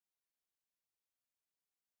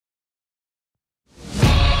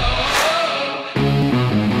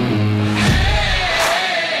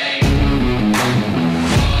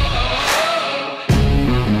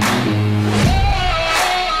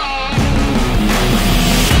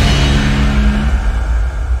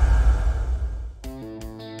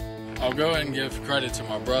I'll go ahead and give credit to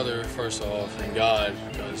my brother first off and God,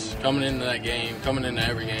 because coming into that game, coming into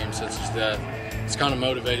every game since his death, it's kind of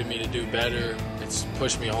motivated me to do better. It's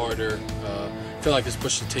pushed me harder. I feel like it's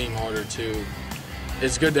pushed the team harder too.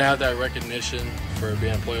 It's good to have that recognition for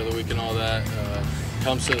being Player of the Week and all that.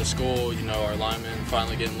 Comes to the school, you know, our linemen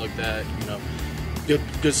finally getting looked at. You know,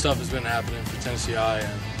 good stuff has been happening for Tennessee High,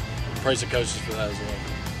 and praise the coaches for that as well.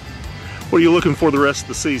 What are you looking for the rest of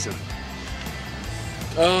the season?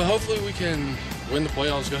 Hopefully we can win the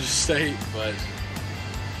playoffs, go to state, but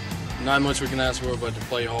not much we can ask for but to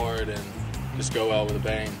play hard and just go out with a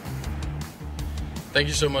bang. Thank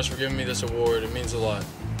you so much for giving me this award. It means a lot.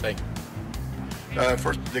 Thank you.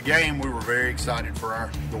 For the game, we were very excited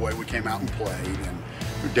for the way we came out and played, and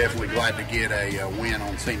we're definitely glad to get a win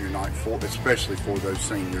on senior night, especially for those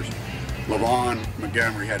seniors. Levon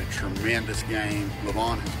Montgomery had a tremendous game.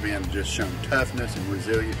 Levon has been just shown toughness and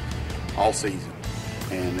resilience all season.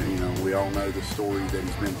 And, you know, we all know the story that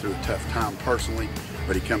he's been through a tough time personally,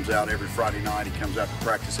 but he comes out every Friday night, he comes out to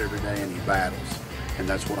practice every day, and he battles. And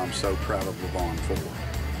that's what I'm so proud of Levon for.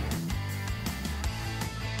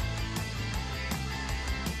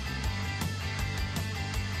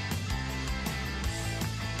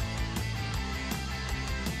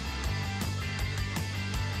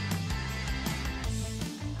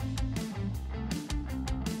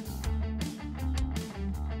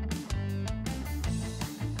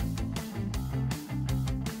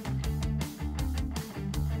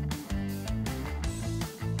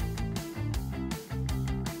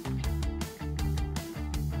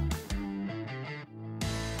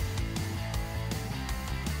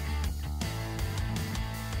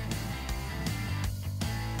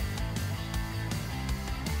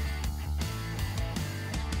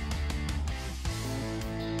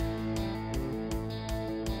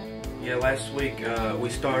 Yeah, last week we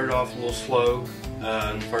started off a little slow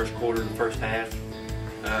in the first quarter, the first half.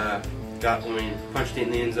 Punched it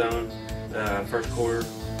in the end zone first quarter,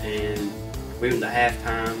 and we went to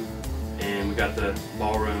halftime, and we got the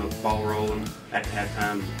ball rolling. After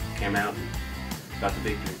halftime, came out and got the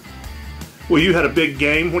victory. Well, you had a big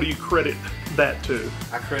game. What do you credit that to?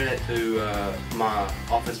 I credit it to my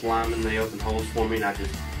offensive linemen. They opened holes for me, and I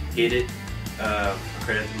just hit it. I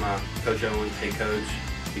credit it to my Coach Owens, head coach.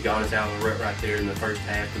 He got us out of the rut right there in the first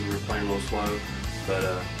half because we were playing a little slow.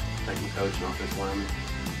 But thank my coach and offensive lineman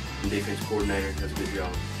and defense coordinator. Does a good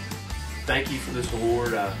job. Thank you for this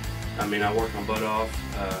award. I mean, I worked my butt off.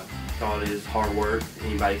 Thought it is hard work.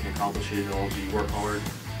 Anybody can accomplish it as long as you work hard.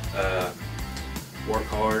 Work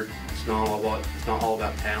hard. It's not all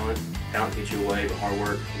about talent. Talent gets you away, but hard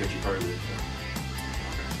work gets you further. So.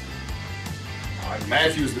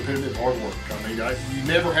 Matthew is dependent on hard work. I mean, you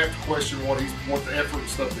never have to question what the effort and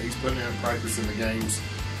stuff that he's putting in practice in the games.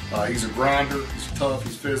 He's a grinder. He's tough.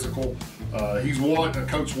 He's physical. He's what a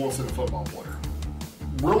coach wants in a football player.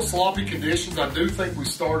 Real sloppy conditions. I do think we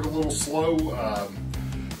started a little slow.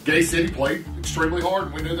 Gay City played extremely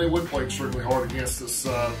hard. We knew they would play extremely hard against us.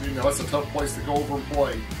 You know, it's a tough place to go over and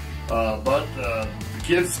play. But the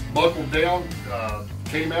kids buckled down,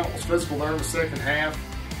 came out, was physical there in the second half.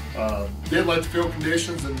 Didn't let the field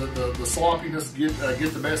conditions and the sloppiness get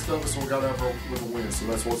the best of us, so we got over with a win. So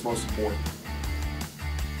that's what's most important.